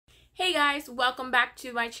Hey guys, welcome back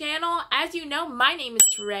to my channel. As you know, my name is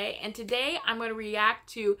Teray, and today I'm going to react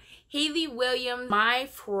to Hayley Williams, My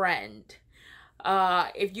Friend.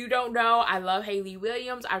 If you don't know, I love Hayley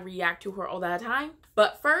Williams. I react to her all the time.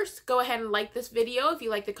 But first, go ahead and like this video if you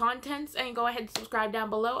like the contents, and go ahead and subscribe down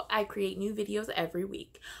below. I create new videos every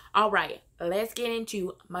week. Alright, let's get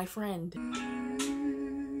into My Friend.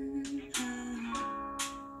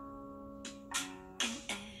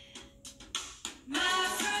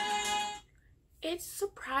 It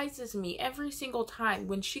surprises me every single time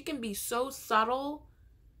when she can be so subtle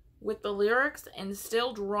with the lyrics and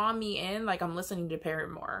still draw me in like I'm listening to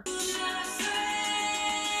Paramore. Ooh,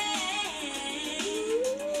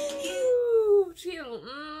 she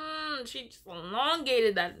just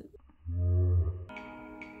elongated that.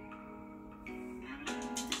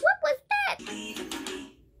 What was that?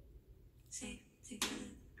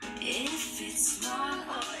 If it's wrong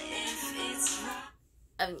or if it's right.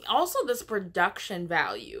 And also this production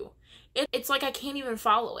value. It's like I can't even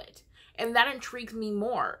follow it. And that intrigues me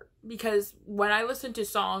more because when I listen to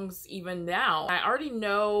songs even now, I already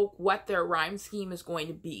know what their rhyme scheme is going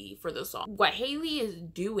to be for the song. What Hayley is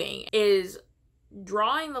doing is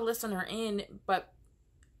drawing the listener in, but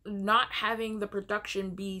not having the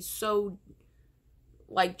production be so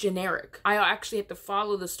like generic. I actually have to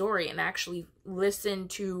follow the story and actually listen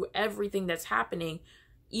to everything that's happening,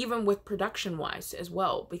 even with production wise as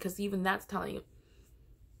well, because even that's telling you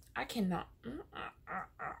I cannot.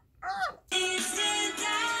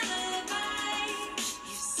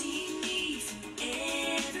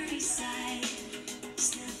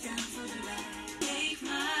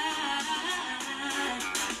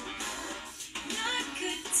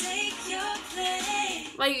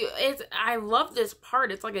 Like, I love this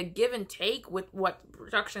part. It's like a give and take with what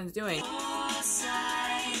production's doing.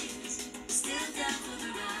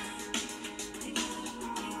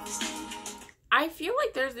 I feel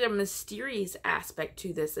like there's a mysterious aspect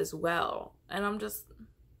to this as well. And I'm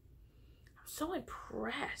so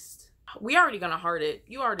impressed. We already gonna heart it.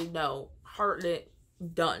 You already know. Heart it.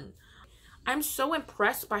 Done. I'm so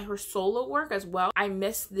impressed by her solo work as well. I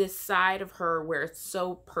miss this side of her where it's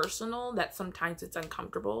so personal that sometimes it's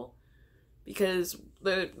uncomfortable. Because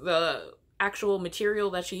the actual material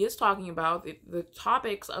that she is talking about, the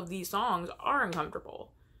topics of these songs are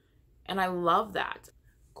uncomfortable. And I love that.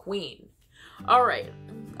 Queen. Alright,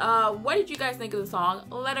 what did you guys think of the song?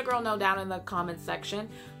 Let a girl know down in the comments section.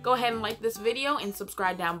 Go ahead and like this video and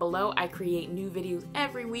subscribe down below. I create new videos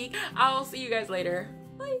every week. I'll see you guys later.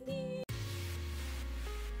 Bye!